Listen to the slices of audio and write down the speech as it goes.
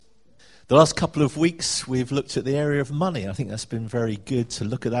The last couple of weeks we've looked at the area of money. I think that's been very good to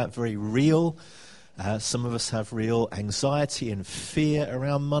look at that, very real. Some of us have real anxiety and fear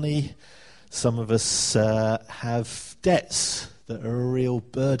around money. Some of us have debts that are a real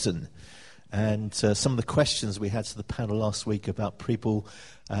burden. And some of the questions we had to the panel last week about people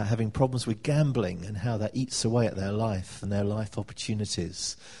having problems with gambling and how that eats away at their life and their life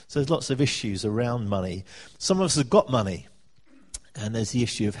opportunities. So there's lots of issues around money. Some of us have got money. And there's the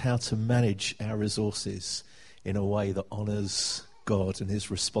issue of how to manage our resources in a way that honours God and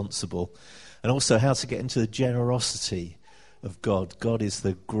is responsible. And also how to get into the generosity of God. God is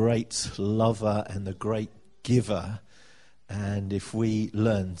the great lover and the great giver. And if we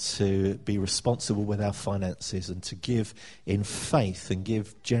learn to be responsible with our finances and to give in faith and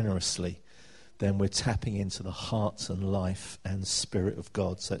give generously, then we're tapping into the heart and life and spirit of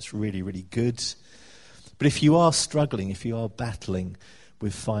God. So it's really, really good. But if you are struggling, if you are battling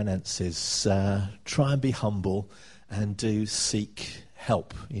with finances, try and be humble and do seek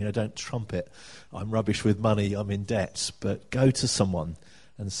help. Don't trumpet, I'm rubbish with money, I'm in debt. But go to someone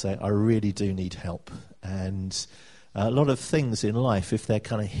and say, I really do need help. And a lot of things in life, if they're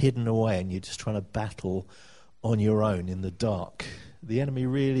kind of hidden away and you're just trying to battle on your own in the dark, the enemy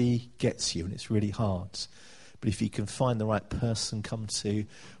really gets you and it's really hard. But if you can find the right person, come to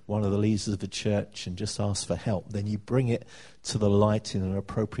one of the leaders of the church and just ask for help, then you bring it to the light in an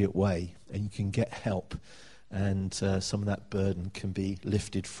appropriate way and you can get help. And some of that burden can be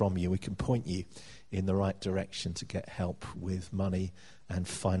lifted from you. We can point you in the right direction to get help with money and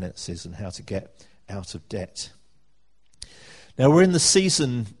finances and how to get out of debt. Now, we're in the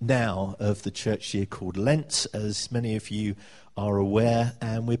season now of the church year called Lent, as many of you are aware,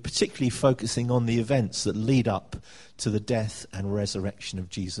 and we're particularly focusing on the events that lead up to the death and resurrection of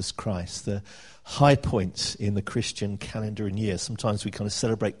Jesus Christ, the high point in the Christian calendar and year. Sometimes we kind of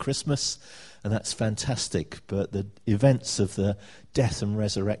celebrate Christmas, and that's fantastic, but the events of the death and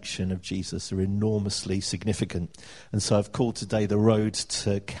resurrection of Jesus are enormously significant. And so I've called today the road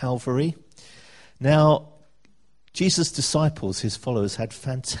to Calvary. Now, Jesus' disciples, his followers, had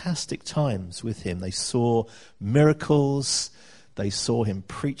fantastic times with him. They saw miracles. They saw him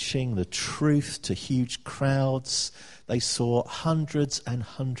preaching the truth to huge crowds. They saw hundreds and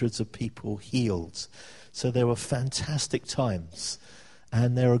hundreds of people healed. So there were fantastic times.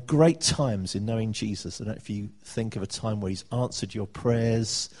 And there are great times in knowing Jesus. I don't know if you think of a time where he's answered your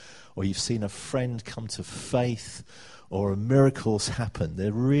prayers, or you've seen a friend come to faith, or miracles happen.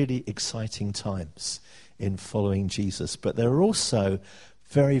 They're really exciting times in following Jesus. But there are also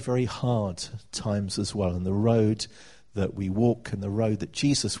very, very hard times as well. And the road that we walk and the road that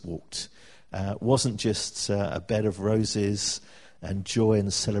Jesus walked wasn't just a bed of roses and joy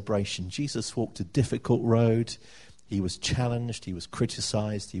and celebration. Jesus walked a difficult road. He was challenged, he was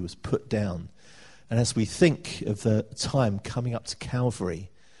criticized, he was put down. And as we think of the time coming up to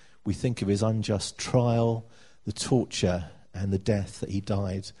Calvary, we think of his unjust trial, the torture and the death that he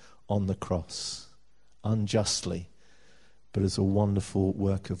died on the cross. Unjustly, but as a wonderful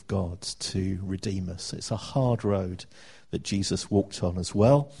work of God to redeem us. It's a hard road that Jesus walked on as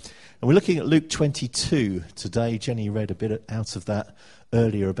well. And we're looking at Luke 22 today. Jenny read a bit out of that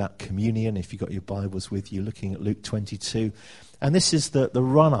earlier about communion. If you've got your Bibles with you, looking at Luke 22. And this is the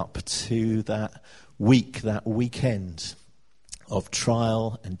run-up to that week, that weekend of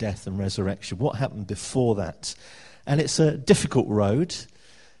trial and death and resurrection. What happened before that? And it's a difficult road.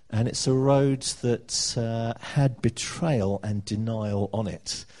 And it's a road that had betrayal and denial on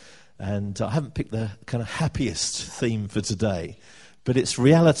it. And I haven't picked the kind of happiest theme for today, but it's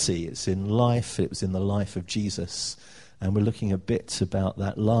reality. It's in life. It was in the life of Jesus. And we're looking a bit about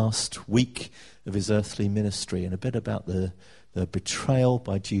that last week of his earthly ministry and a bit about the betrayal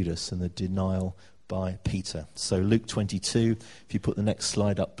by Judas and the denial by Peter. So Luke 22, if you put the next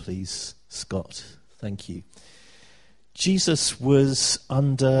slide up, please, Scott. Thank you. Jesus was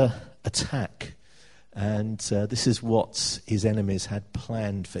under attack, and this is what his enemies had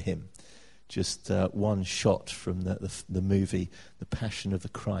planned for him. Just one shot from the movie, The Passion of the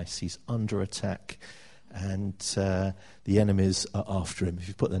Christ. He's under attack, and the enemies are after him. If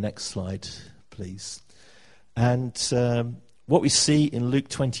you put the next slide, please. And what we see in Luke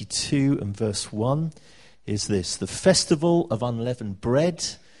 22 and verse 1 is this: the festival of unleavened bread,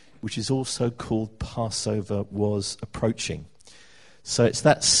 which is also called Passover, was approaching. So it's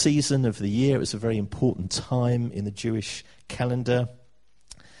that season of the year. It was a very important time in the Jewish calendar.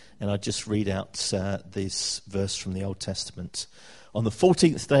 And I'll just read out this verse from the Old Testament. On the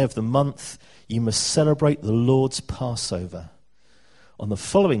 14th day of the month, you must celebrate the Lord's Passover. On the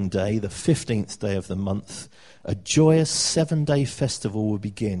following day, the 15th day of the month, a joyous 7-day festival will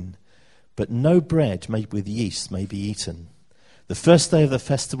begin. but no bread made with yeast may be eaten. The first day of the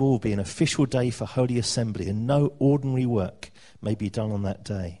festival will be an official day for Holy Assembly, and no ordinary work may be done on that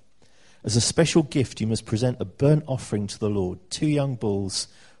day. As a special gift, you must present a burnt offering to the Lord, 2 young bulls,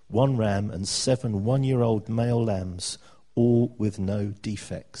 1 ram, and 7 one-year-old male lambs, all with no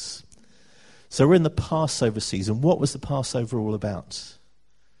defects. So we're in the Passover season. What was the Passover all about?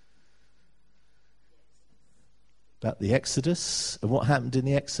 About the Exodus. And what happened in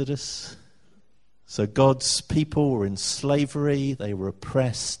the Exodus? So God's people were in slavery, they were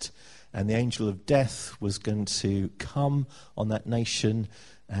oppressed, and the angel of death was going to come on that nation,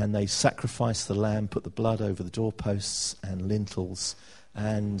 and they sacrificed the lamb, put the blood over the doorposts and lintels,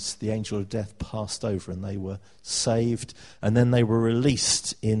 and the angel of death passed over and they were saved, and then they were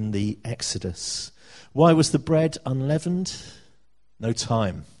released in the Exodus. Why was the bread unleavened? No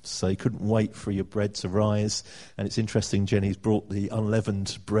time, so you couldn't wait for your bread to rise. And it's interesting, Jenny's brought the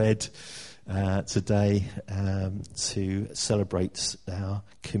unleavened bread today to celebrate our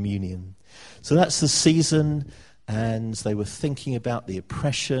communion. So that's the season, and they were thinking about the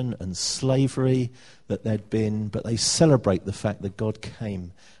oppression and slavery that there'd been, but they celebrate the fact that God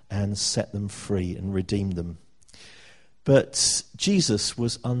came and set them free and redeemed them. But Jesus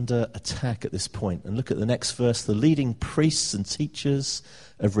was under attack at this point. And look at the next verse. The leading priests and teachers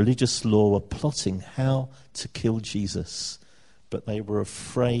of religious law were plotting how to kill Jesus, but they were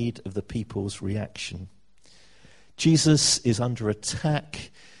afraid of the people's reaction. Jesus is under attack.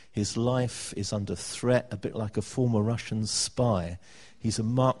 His life is under threat, a bit like a former Russian spy. He's a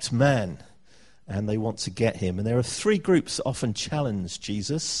marked man, and they want to get him. And there are 3 groups that often challenge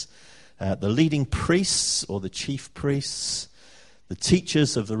Jesus. The leading priests, or the chief priests, the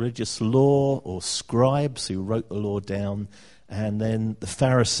teachers of the religious law, or scribes who wrote the law down, and then the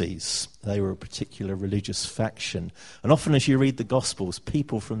Pharisees. They were a particular religious faction. And often as you read the Gospels,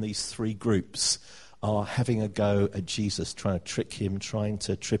 people from these 3 groups are having a go at Jesus, trying to trick him, trying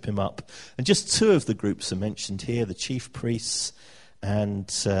to trip him up. And just 2 of the groups are mentioned here, the chief priests and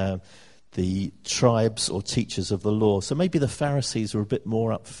the tribes or teachers of the law. So maybe the Pharisees were a bit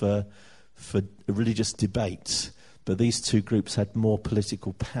more up for religious debate, but these 2 groups had more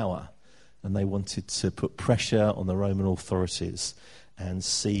political power, and they wanted to put pressure on the Roman authorities and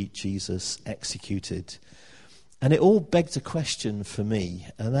see Jesus executed. And it all begged a question for me,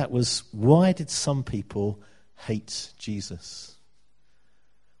 and that was, why did some people hate Jesus?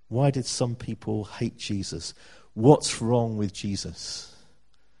 Why did some people hate Jesus? What's wrong with Jesus?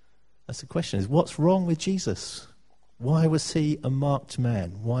 That's the question, is what's wrong with Jesus? Why was he a marked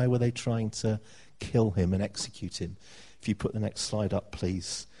man? Why were they trying to kill him and execute him? If you put the next slide up,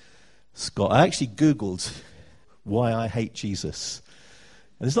 please, Scott. I actually Googled why I hate Jesus.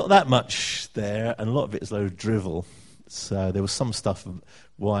 And there's not that much there, and a lot of it is a load of drivel. So there was some stuff of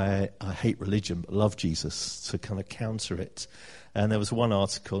why I hate religion but love Jesus to kind of counter it. And there was one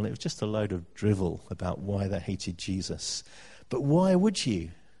article, and it was just a load of drivel about why they hated Jesus. But why would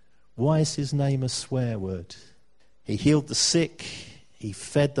you? Why is his name a swear word? He healed the sick. He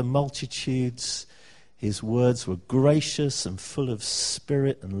fed the multitudes. His words were gracious and full of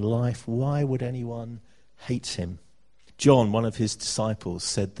spirit and life. Why would anyone hate him? John, one of his disciples,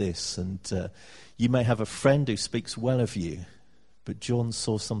 said this, and you may have a friend who speaks well of you, but John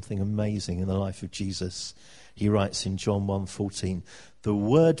saw something amazing in the life of Jesus. He writes in John 1:14, the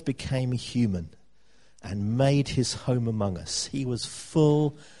Word became human and made his home among us. He was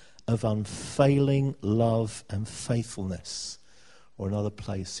full of unfailing love and faithfulness. Or another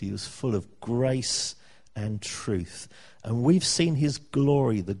place, he was full of grace and truth. And we've seen his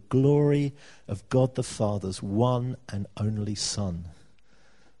glory, the glory of God the Father's one and only Son.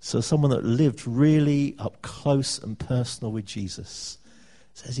 So someone that lived really up close and personal with Jesus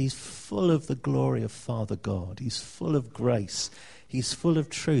says he's full of the glory of Father God. He's full of grace. He's full of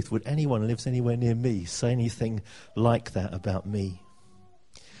truth. Would anyone who lives anywhere near me say anything like that about me?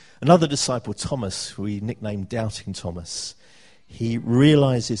 Another disciple, Thomas, who we nicknamed Doubting Thomas, he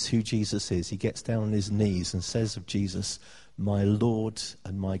realizes who Jesus is. He gets down on his knees and says of Jesus, my Lord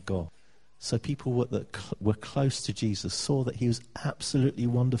and my God. So people that were close to Jesus saw that he was absolutely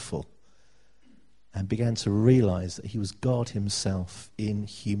wonderful and began to realize that he was God himself in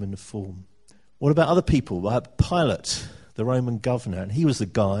human form. What about other people? Pilate, the Roman governor, and he was the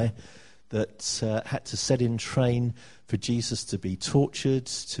guy that had to set in train for Jesus to be tortured,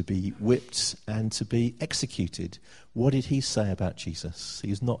 to be whipped, and to be executed. What did he say about Jesus?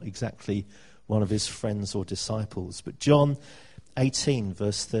 He's not exactly one of his friends or disciples. But John 18,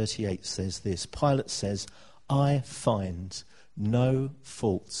 verse 38 says this. Pilate says, I find no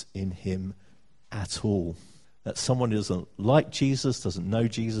fault in him at all. that someone who doesn't like Jesus, doesn't know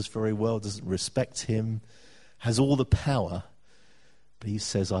Jesus very well, doesn't respect him, has all the power. But he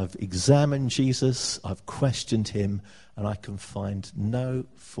says, I've examined Jesus, I've questioned him, and I can find no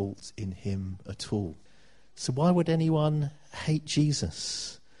fault in him at all. So why would anyone hate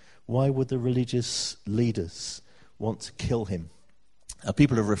Jesus? Why would the religious leaders want to kill him?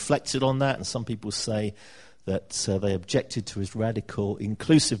 People have reflected on that, and some people say that they objected to his radical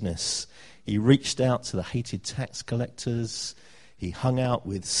inclusiveness. He reached out to the hated tax collectors, he hung out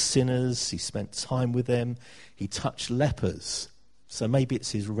with sinners, he spent time with them, he touched lepers. So maybe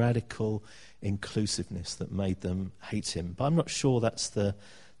it's his radical inclusiveness that made them hate him. But I'm not sure that's the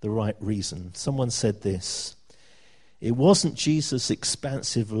right reason. Someone said this: it wasn't Jesus'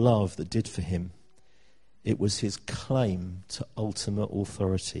 expansive love that did for him. It was his claim to ultimate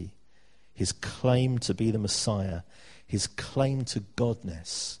authority, his claim to be the Messiah, his claim to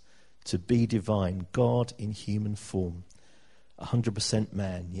godness, to be divine, God in human form, 100%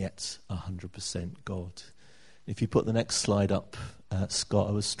 man, yet 100% God. If you put the next slide up, Scott,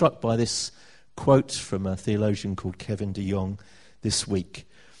 I was struck by this quote from a theologian called Kevin de Jong this week.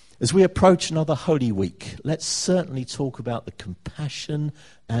 As we approach another Holy Week, let's certainly talk about the compassion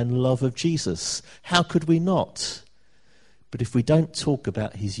and love of Jesus. How could we not? But if we don't talk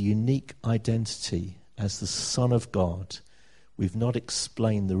about his unique identity as the Son of God, we've not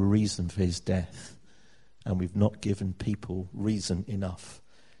explained the reason for his death, and we've not given people reason enough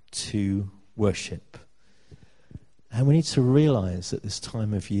to worship. And we need to realize at this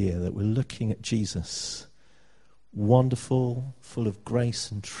time of year that we're looking at Jesus, wonderful, full of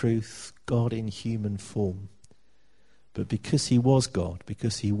grace and truth, God in human form. But because he was God,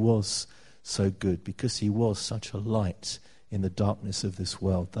 because he was so good, because he was such a light in the darkness of this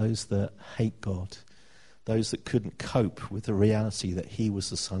world, those that hate God, those that couldn't cope with the reality that he was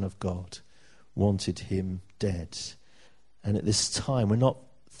the Son of God, wanted him dead. And at this time, we're not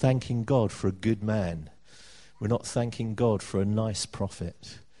thanking God for a good man. We're not thanking God for a nice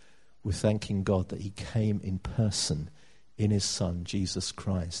prophet. We're thanking God that he came in person in his Son, Jesus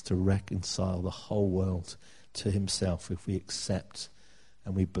Christ, to reconcile the whole world to himself if we accept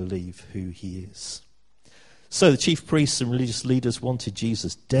and we believe who he is. So the chief priests and religious leaders wanted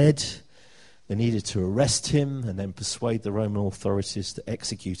Jesus dead. They needed to arrest him and then persuade the Roman authorities to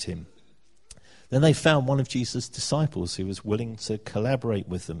execute him. Then they found one of Jesus' disciples who was willing to collaborate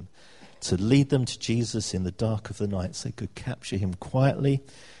with them, to lead them to Jesus in the dark of the night so they could capture him quietly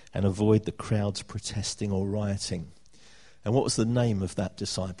and avoid the crowds protesting or rioting. And what was the name of that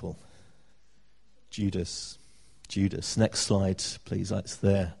disciple? Judas. Judas. Next slide, please. That's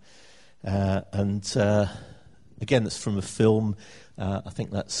there. Again, that's from a film. I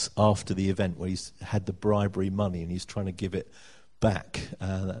think that's after the event where he's had the bribery money and he's trying to give it back.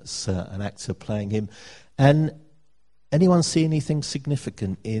 That's an actor playing him. And anyone see anything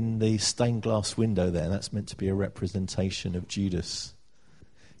significant in the stained glass window there? That's meant to be a representation of Judas.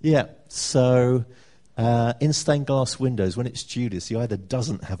 Yeah, so in stained glass windows, when it's Judas, he either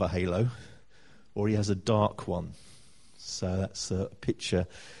doesn't have a halo or he has a dark one. So that's a picture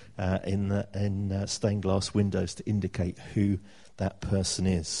in stained glass windows to indicate who that person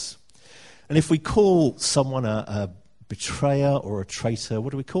is. And if we call someone a betrayer or a traitor,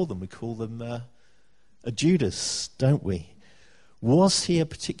 what do we call them? We call them a Judas, don't we? Was he a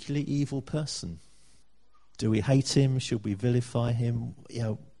particularly evil person? Do we hate him? Should we vilify him? You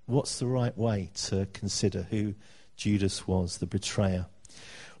know, what's the right way to consider who Judas was, the betrayer?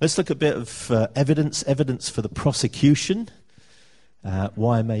 Let's look at a bit of evidence for the prosecution.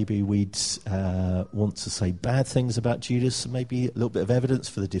 Why maybe we'd want to say bad things about Judas. Maybe a little bit of evidence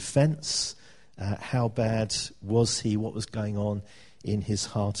for the defense. How bad was he? What was going on in his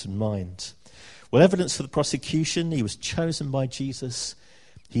heart and mind? Well, evidence for the prosecution. He was chosen by Jesus.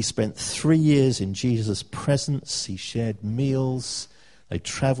 He spent 3 years in Jesus' presence. He shared meals. They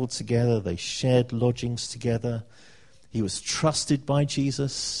traveled together. They shared lodgings together. He was trusted by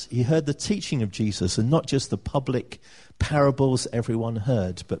Jesus. He heard the teaching of Jesus, and not just the public parables everyone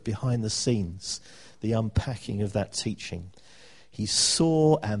heard, but behind the scenes, the unpacking of that teaching. He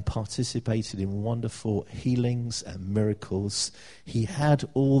saw and participated in wonderful healings and miracles. He had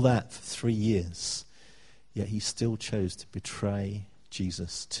all that for 3 years, yet he still chose to betray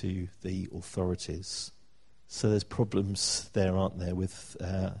Jesus to the authorities. So there's problems there, aren't there, with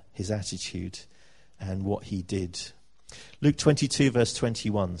his attitude and what he did. Luke 22 verse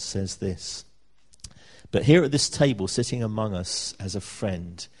 21 says this: "But here at this table, sitting among us as a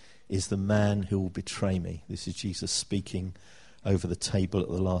friend, is the man who will betray me." This is Jesus speaking over the table at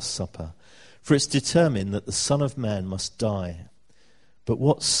the Last Supper. "For it's determined that the Son of Man must die, But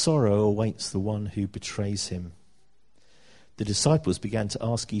what sorrow awaits the one who betrays him? The disciples began to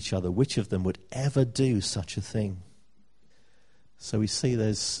ask each other which of them would ever do such a thing. So we see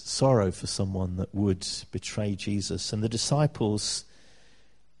there's sorrow for someone that would betray Jesus. And the disciples,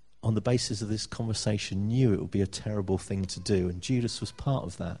 on the basis of this conversation, knew it would be a terrible thing to do. And Judas was part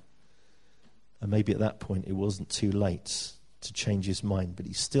of that. And maybe at that point it wasn't too late to change his mind. But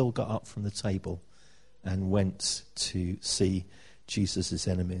he still got up from the table and went to see Jesus'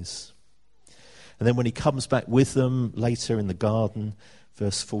 enemies. And then when he comes back with them later in the garden,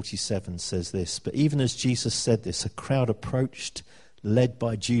 verse 47 says this, "But even as Jesus said this, a crowd approached, led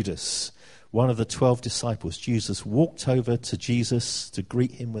by Judas, one of the 12 disciples. Jesus walked over to Jesus to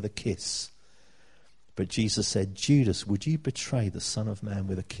greet him with a kiss. But Jesus said, 'Judas, would you betray the Son of Man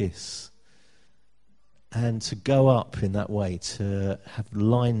with a kiss?'" And to go up in that way, to have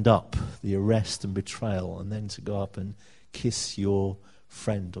lined up the arrest and betrayal, and then to go up and kiss your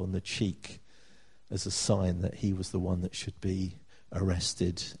friend on the cheek as a sign that he was the one that should be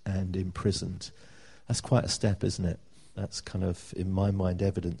arrested and imprisoned. That's quite a step, isn't it? That's kind of, in my mind,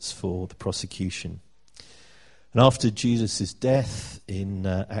 evidence for the prosecution. And after Jesus' death in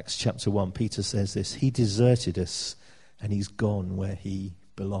Acts chapter 1, Peter says this, "He deserted us and he's gone where he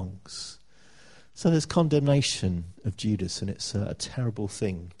belongs." So there's condemnation of Judas, and it's a terrible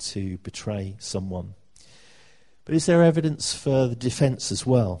thing to betray someone. But is there evidence for the defense as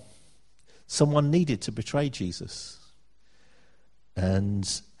well? Someone needed to betray Jesus.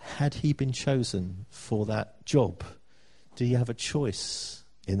 And had he been chosen for that job? Did he have a choice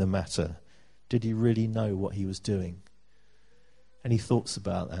in the matter? Did he really know what he was doing? Any thoughts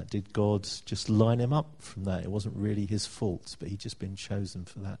about that? Did God just line him up from that? It wasn't really his fault, but he'd just been chosen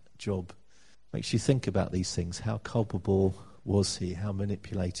for that job. Makes you think about these things. How culpable was he? How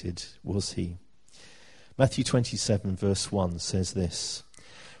manipulated was he? Matthew 27 verse 1 says this,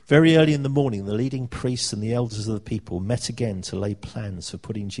 "Very early in the morning, the leading priests and the elders of the people met again to lay plans for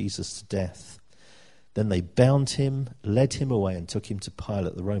putting Jesus to death. Then they bound him, led him away, and took him to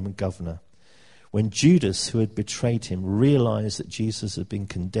Pilate, the Roman governor. When Judas, who had betrayed him, realized that Jesus had been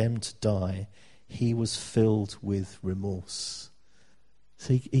condemned to die, he was filled with remorse."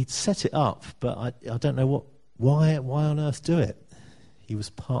 So he'd set it up, but I don't know why on earth do it? He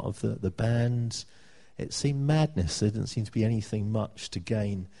was part of the band. It seemed madness. There didn't seem to be anything much to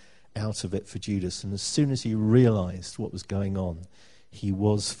gain out of it for Judas. And as soon as he realized what was going on, he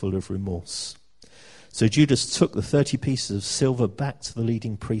was full of remorse. So Judas took the 30 pieces of silver back to the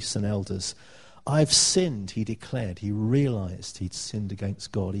leading priests and elders. "I've sinned," he declared. He realized he'd sinned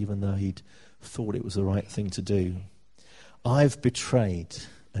against God, even though he'd thought it was the right thing to do. "I've betrayed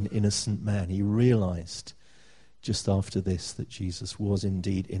an innocent man." He realized just after this that Jesus was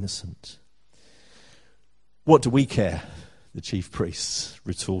indeed innocent. "What do we care?" the chief priests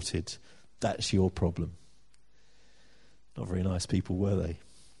retorted. "That's your problem." Not very nice people, were they?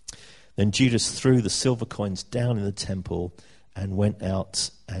 Then Judas threw the silver coins down in the temple and went out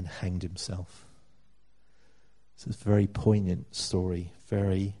and hanged himself. It's a very poignant story,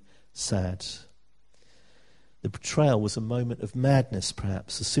 very sad. The betrayal was a moment of madness,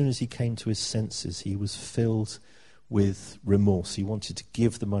 perhaps. As soon as he came to his senses, he was filled with remorse. He wanted to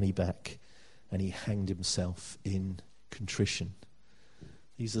give the money back, and he hanged himself in contrition.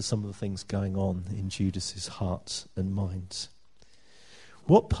 These are some of the things going on in Judas's heart and mind.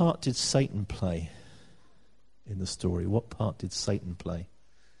 What part did Satan play in the story? What part did Satan play?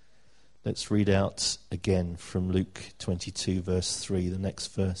 Let's read out again from Luke 22, verse 3, the next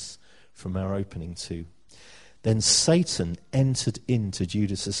verse from our opening 2. "Then Satan entered into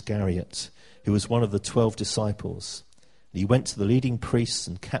Judas Iscariot, who was one of the 12 disciples. And he went to the leading priests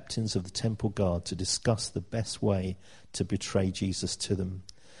and captains of the temple guard to discuss the best way to betray Jesus to them.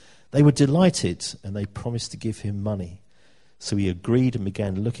 They were delighted, and they promised to give him money. So he agreed and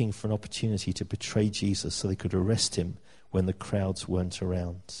began looking for an opportunity to betray Jesus so they could arrest him when the crowds weren't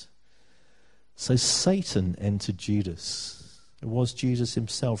around." So Satan entered Judas. Was Judas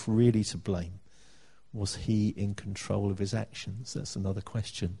himself really to blame? Was he in control of his actions? That's another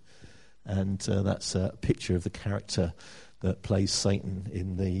question. And that's a picture of the character that plays Satan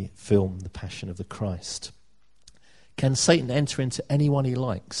in the film The Passion of the Christ. Can Satan enter into anyone he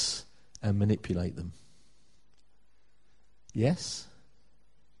likes and manipulate them? Yes?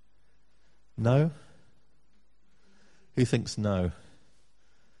 No? Who thinks no?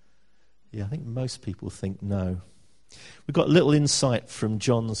 Yeah, I think most people think no. We've got a little insight from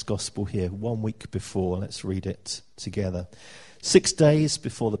John's Gospel here, 1 week before. Let's read it together. 6 days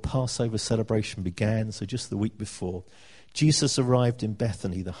before the Passover celebration began, so just the week before, Jesus arrived in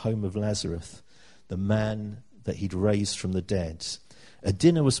Bethany, the home of Lazarus, the man that he'd raised from the dead. A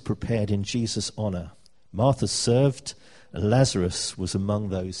dinner was prepared in Jesus' honor. Martha served, and Lazarus was among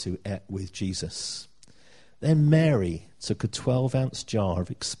those who ate with Jesus. Then Mary took a 12-ounce jar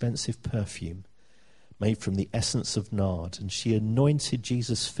of expensive perfume made from the essence of nard, and she anointed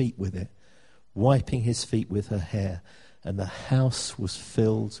Jesus' feet with it, wiping his feet with her hair, and the house was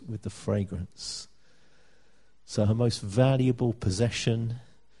filled with the fragrance. So her most valuable possession,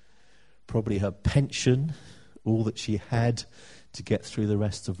 probably her pension, all that she had to get through the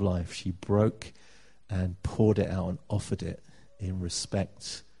rest of life, she broke and poured it out and offered it in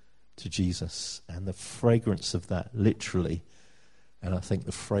respect to Jesus. And the fragrance of that, literally, and I think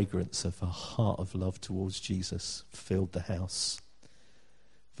the fragrance of her heart of love towards Jesus, filled the house.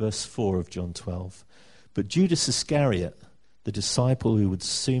 Verse 4 of John 12. But Judas Iscariot, the disciple who would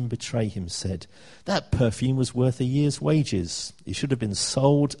soon betray him, said, "That perfume was worth a year's wages. It should have been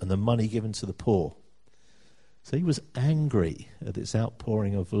sold and the money given to the poor." So he was angry at this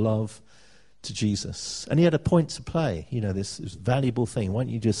outpouring of love to Jesus. And he had a point to play. You know, this valuable thing. Why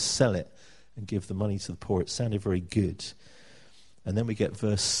don't you just sell it and give the money to the poor? It sounded very good. And then we get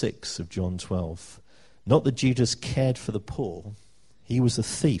verse 6 of John 12. Not that Judas cared for the poor. He was a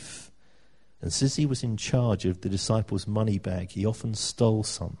thief. And since he was in charge of the disciples' money bag, he often stole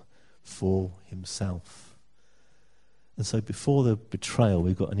some for himself. And so before the betrayal,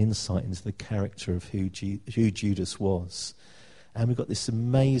 we've got an insight into the character of who Judas was. And we've got this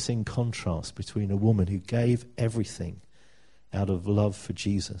amazing contrast between a woman who gave everything out of love for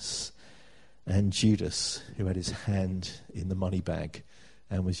Jesus and Judas, who had his hand in the money bag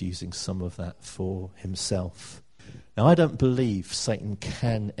and was using some of that for himself. Now, I don't believe Satan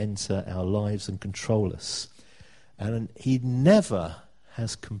can enter our lives and control us. And he never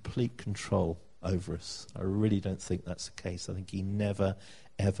has complete control over us. I really don't think that's the case. I think he never,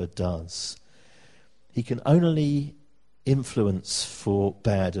 ever does. He can only influence for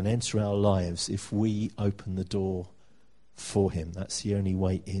bad and enter our lives if we open the door for him. That's the only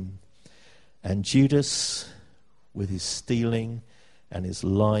way in. And Judas, with his stealing and his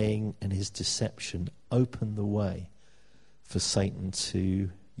lying and his deception, opened the way for Satan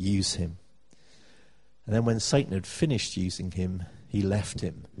to use him. And then when Satan had finished using him, he left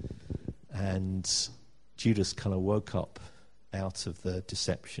him. And Judas kind of woke up out of the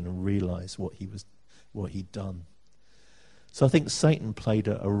deception and realized what he'd done. So I think Satan played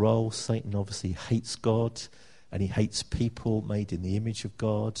a role. Satan obviously hates God, and he hates people made in the image of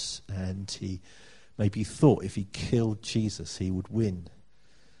God, and he maybe thought if he killed Jesus, he would win.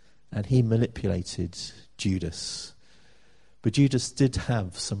 And he manipulated Judas. But Judas did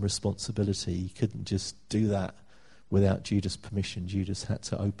have some responsibility. He couldn't just do that without Judas' permission. Judas had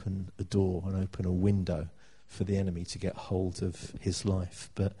to open a door and open a window for the enemy to get hold of his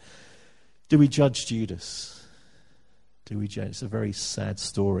life. But do we judge Judas? Do we judge? It's a very sad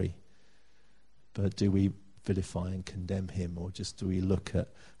story. But do we vilify and condemn him, or just do we look at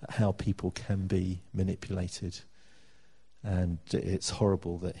how people can be manipulated? And it's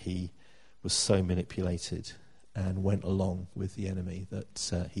horrible that he was so manipulated and went along with the enemy,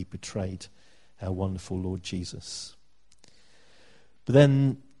 that he betrayed our wonderful Lord Jesus. But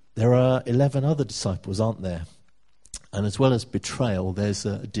then there are 11 other disciples, aren't there? And as well as betrayal, there's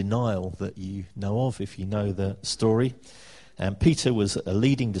a denial that you know of if you know the story. And Peter was a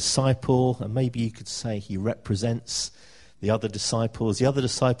leading disciple, and maybe you could say he represents the other disciples. The other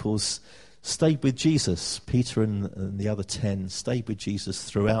disciples stayed with Jesus. Peter and the other 10 stayed with Jesus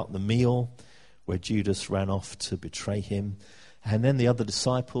throughout the meal, where Judas ran off to betray him. And then the other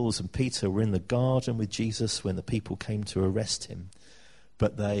disciples and Peter were in the garden with Jesus when the people came to arrest him,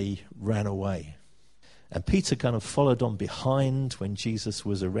 but they ran away. And Peter kind of followed on behind when Jesus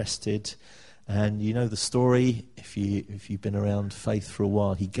was arrested. And you know the story, if you've been around faith for a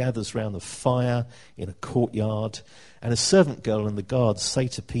while. He gathers round the fire in a courtyard, and a servant girl and the guards say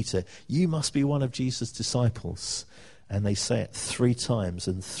to Peter, "You must be one of Jesus' disciples." And they say it 3 times,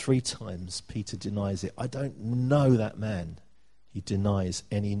 and 3 times Peter denies it. "I don't know that man." He denies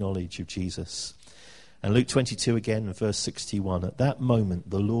any knowledge of Jesus. And Luke 22 again, verse 61, at that moment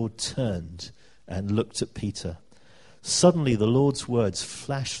the Lord turned and looked at Peter. Suddenly the Lord's words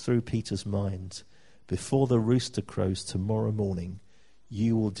flashed through Peter's mind. "Before the rooster crows tomorrow morning,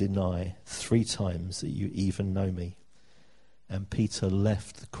 you will deny 3 times that you even know me." And Peter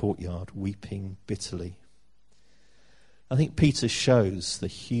left the courtyard weeping bitterly. I think Peter shows the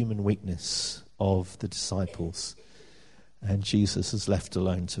human weakness of the disciples, and Jesus is left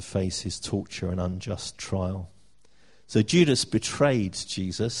alone to face his torture and unjust trial. So Judas betrayed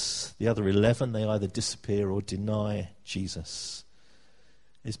Jesus. The other 11, they either disappear or deny Jesus.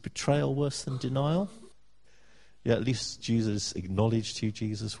 Is betrayal worse than denial? Yeah, at least Jesus acknowledged who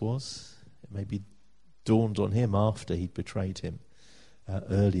Jesus was. It maybe dawned on him after he'd betrayed him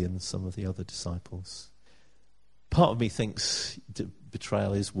earlier than some of the other disciples. Part of me thinks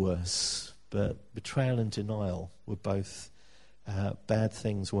betrayal is worse, but betrayal and denial were both bad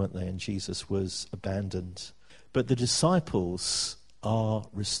things, weren't they? And Jesus was abandoned. But the disciples are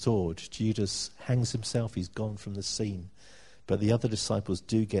restored. Judas hangs himself, he's gone from the scene. But the other disciples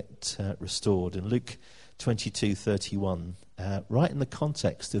do get restored. In Luke 22:31, right in the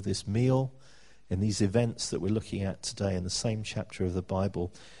context of this meal, in these events that we're looking at today in the same chapter of the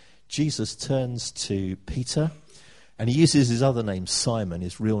Bible, Jesus turns to Peter, and he uses his other name, Simon,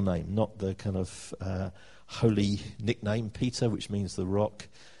 his real name, not the kind of holy nickname, Peter, which means the rock,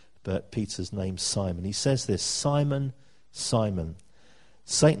 but Peter's name, Simon. He says this, Simon, Simon,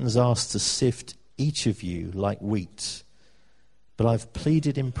 Satan's asked to sift each of you like wheat, but I've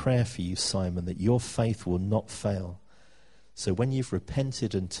pleaded in prayer for you, Simon, that your faith will not fail. So when you've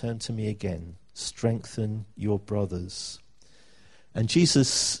repented and turned to me again, strengthen your brothers. And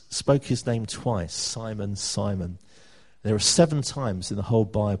Jesus spoke his name twice, Simon, Simon. There are 7 times in the whole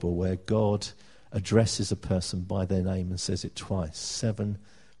Bible where God addresses a person by their name and says it twice. 7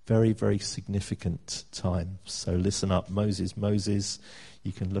 very, very significant times. So listen up, Moses.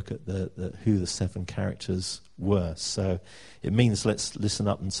 You can look at who the 7 characters were. So it means let's listen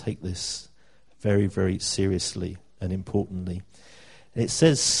up and take this very, very seriously and importantly. It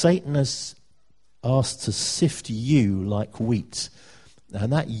says Satan has asked to sift you like wheat.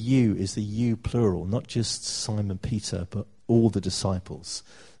 And that you is the you plural, not just Simon Peter, but all the disciples.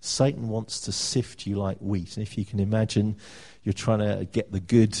 Satan wants to sift you like wheat. And if you can imagine, you're trying to get the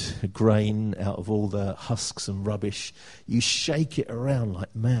good grain out of all the husks and rubbish. You shake it around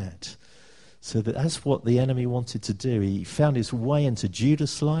like mad. So that's what the enemy wanted to do. He found his way into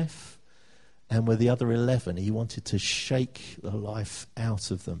Judas' life, and with the other 11, he wanted to shake the life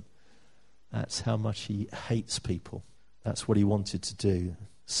out of them. That's how much he hates people. That's what he wanted to do.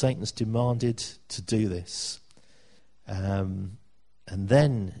 Satan's demanded to do this. And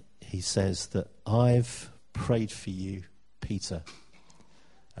then he says that I've prayed for you, Peter,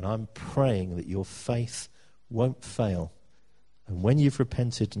 and I'm praying that your faith won't fail. And when you've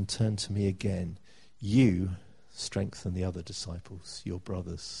repented and turned to me again, you strengthen the other disciples, your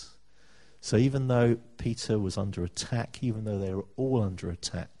brothers. So even though Peter was under attack, even though they were all under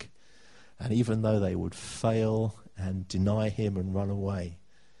attack, and even though they would fail and deny him and run away,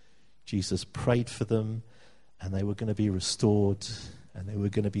 Jesus prayed for them, and they were going to be restored, and they were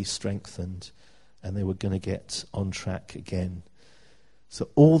going to be strengthened, and they were going to get on track again. So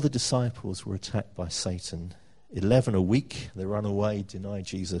all the disciples were attacked by Satan. 11 a week, they run away, deny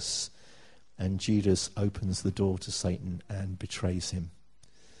Jesus, and Judas opens the door to Satan and betrays him.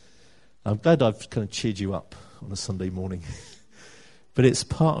 I'm glad I've kind of cheered you up on a Sunday morning. But it's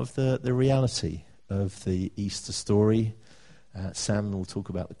part of the reality of the Easter story. Sam will talk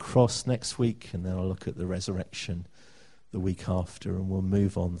about the cross next week, and then I'll look at the resurrection the week after, and we'll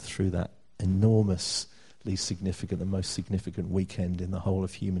move on through that enormously significant, the most significant weekend in the whole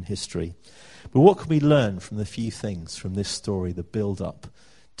of human history. But what can we learn from the few things from this story, the build-up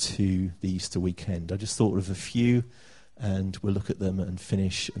to the Easter weekend? I just thought of a few, and we'll look at them and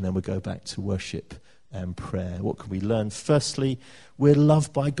finish, and then we'll go back to worship and prayer. What can we learn? Firstly, we're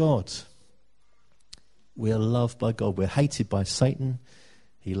loved by God. We're loved by God. We're hated by Satan.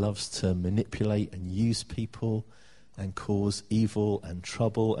 He loves to manipulate and use people and cause evil and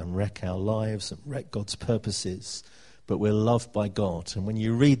trouble and wreck our lives and wreck God's purposes. But we're loved by God. And when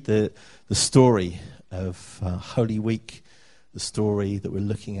you read the story of Holy Week, the story that we're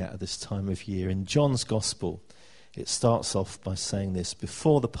looking at this time of year, in John's Gospel, it starts off by saying this: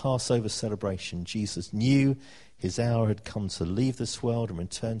 before the Passover celebration, Jesus knew his hour had come to leave this world and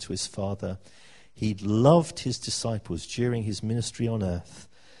return to his Father. He'd loved his disciples during his ministry on earth,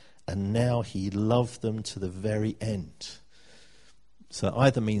 and now he loved them to the very end. So it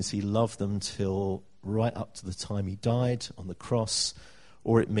either means he loved them till right up to the time he died on the cross,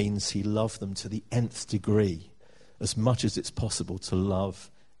 or it means he loved them to the nth degree, as much as it's possible to love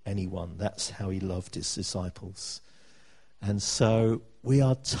anyone. That's how he loved his disciples. And so we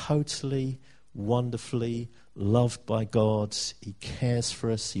are totally, wonderfully loved by God. He cares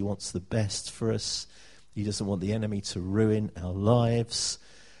for us. He wants the best for us. He doesn't want the enemy to ruin our lives.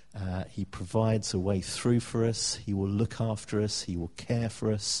 He provides a way through for us. He will look after us. He will care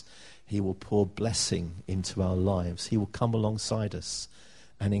for us. He will pour blessing into our lives. He will come alongside us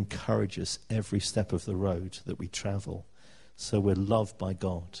and encourage us every step of the road that we travel. So we're loved by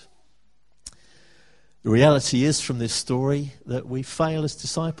God. The reality is from this story that we fail as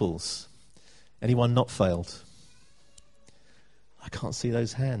disciples. Anyone not failed? I can't see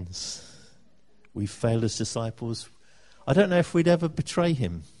those hands. We failed as disciples. I don't know if we'd ever betray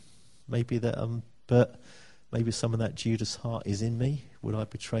him. Maybe that, but maybe some of that Judas heart is in me. Would I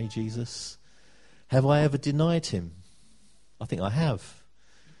betray Jesus? Have I ever denied him? I think I have.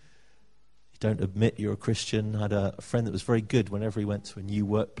 You don't admit you're a Christian. I had a friend that was very good. Whenever he went to a new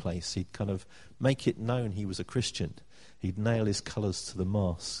workplace, he'd kind of make it known he was a Christian. He'd nail his colours to the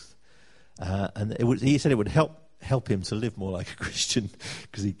mast. And he said it would help him to live more like a Christian,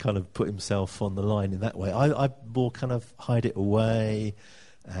 because he kind of put himself on the line in that way. I more kind of hide it away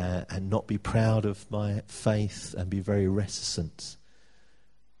and not be proud of my faith and be very reticent.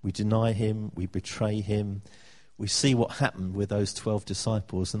 We deny him, we betray him. We see what happened with those 12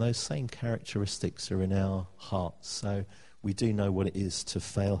 disciples, and those same characteristics are in our hearts. So we do know what it is to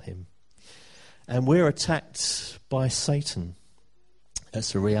fail him. And we're attacked by Satan.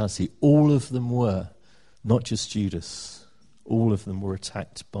 That's a reality. All of them were. Not just Judas. All of them were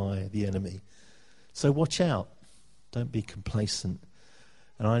attacked by the enemy. So watch out. Don't be complacent.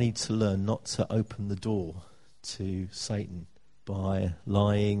 And I need to learn not to open the door to Satan by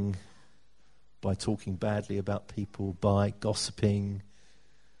lying, by talking badly about people, by gossiping,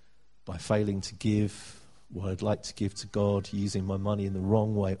 by failing to give what I'd like to give to God, using my money in the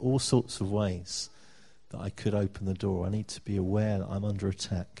wrong way, all sorts of ways that I could open the door. I need to be aware that I'm under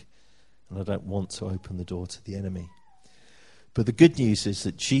attack. And I don't want to open the door to the enemy. But the good news is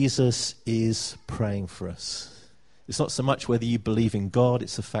that Jesus is praying for us. It's not so much whether you believe in God,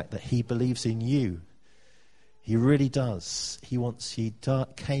 it's the fact that he believes in you. He really does. He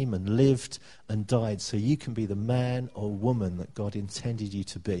came and lived and died so you can be the man or woman that God intended you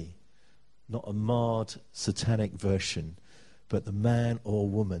to be. Not a marred satanic version, but the man or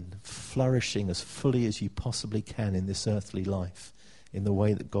woman flourishing as fully as you possibly can in this earthly life, in the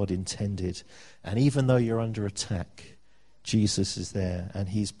way that God intended. And even though you're under attack, Jesus is there and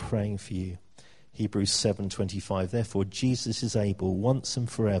he's praying for you. Hebrews 7:25. Therefore, Jesus is able once and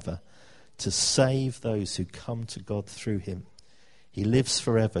forever to save those who come to God through him. He lives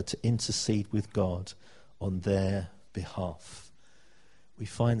forever to intercede with God on their behalf. We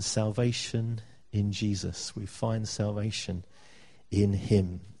find salvation in Jesus. We find salvation in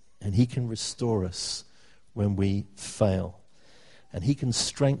him. And he can restore us when we fail. And he can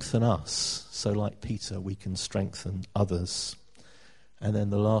strengthen us, so like Peter, we can strengthen others. And then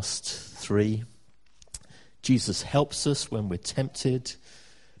the last three, Jesus helps us when we're tempted,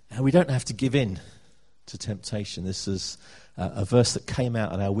 and we don't have to give in to temptation. This is a verse that came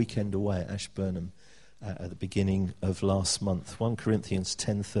out at our weekend away at Ashburnham at the beginning of last month. 1 Corinthians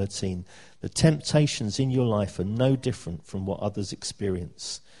 10:13. The temptations in your life are no different from what others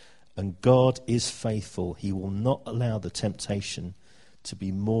experience. And God is faithful. He will not allow the temptation to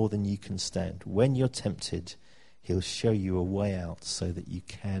be more than you can stand. When you're tempted, he'll show you a way out so that you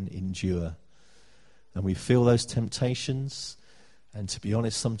can endure. And we feel those temptations, and to be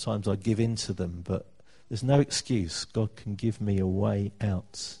honest, sometimes I give in to them, but there's no excuse. God can give me a way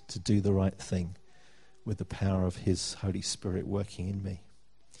out to do the right thing with the power of his Holy Spirit working in me.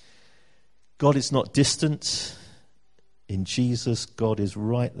 God is not distant. In Jesus, God is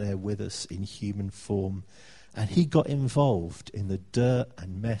right there with us in human form. And he got involved in the dirt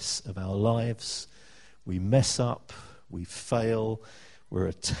and mess of our lives. We mess up, we fail, we're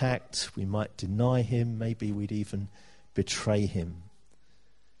attacked, we might deny him, maybe we'd even betray him.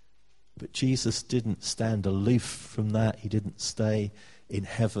 But Jesus didn't stand aloof from that. He didn't stay in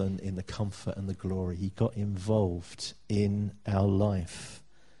heaven in the comfort and the glory. He got involved in our life.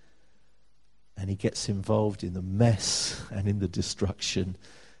 And he gets involved in the mess and in the destruction.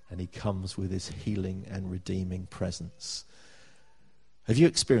 And he comes with his healing and redeeming presence. Have you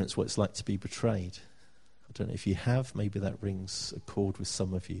experienced what it's like to be betrayed? I don't know if you have. Maybe that rings a chord with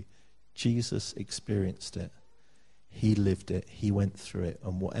some of you. Jesus experienced it. He lived it. He went through it.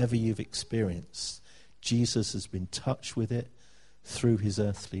 And whatever you've experienced, Jesus has been touched with it through his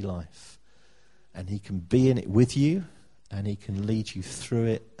earthly life. And he can be in it with you, and he can lead you through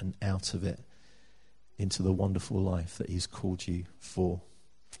it and out of it into the wonderful life that he's called you for.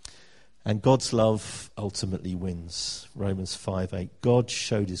 And God's love ultimately wins. Romans 5:8. God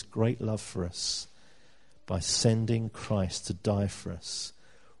showed his great love for us by sending Christ to die for us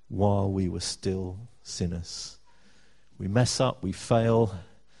while we were still sinners. We mess up, we fail.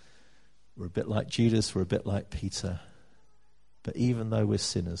 We're a bit like Judas, we're a bit like Peter. But even though we're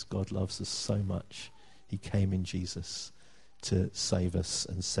sinners, God loves us so much. He came in Jesus to save us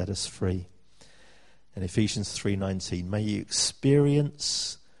and set us free. And Ephesians 3:19. May you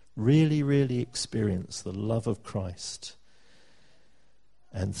experience, really experience the love of Christ.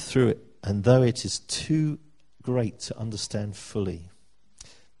 And through it, and though it is too great to understand fully.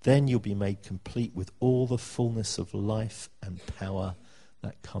 Then you'll be made complete with all the fullness of life and power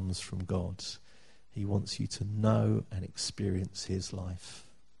that comes from God. He wants you to know and experience his life.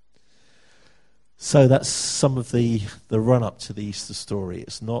 So that's some of the run-up to the Easter story.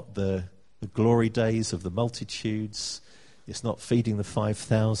 It's not the glory days of the multitudes. It's not feeding the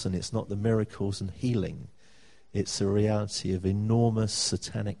 5,000. It's not the miracles and healing. It's a reality of enormous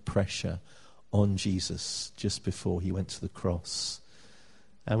satanic pressure on Jesus just before he went to the cross.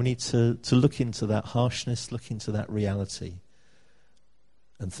 And we need to look into that harshness, look into that reality,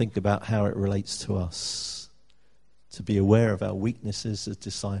 and think about how it relates to us. To be aware of our weaknesses as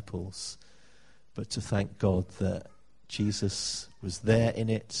disciples, but to thank God that Jesus was there in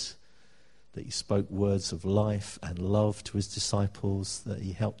it, that he spoke words of life and love to his disciples, that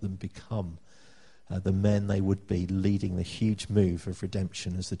he helped them become the men they would be, leading the huge move of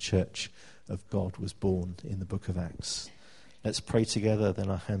redemption as the church of God was born in the book of Acts. Let's pray together, then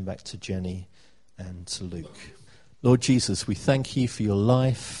I'll hand back to Jenny and to Luke. Lord Jesus, we thank you for your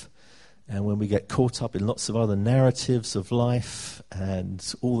life. And when we get caught up in lots of other narratives of life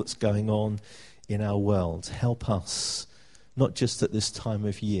and all that's going on in our world, help us, not just at this time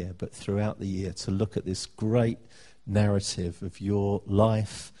of year, but throughout the year, to look at this great narrative of your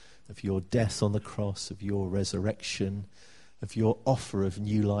life, of your death on the cross, of your resurrection, of your offer of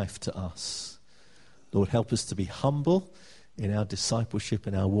new life to us. Lord, help us to be humble in our discipleship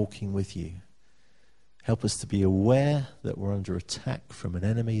and our walking with you. Help us to be aware that we're under attack from an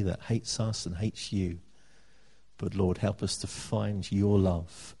enemy that hates us and hates you. But Lord, help us to find your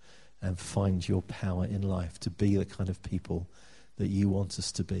love and find your power in life to be the kind of people that you want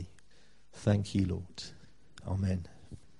us to be. Thank you, Lord. Amen.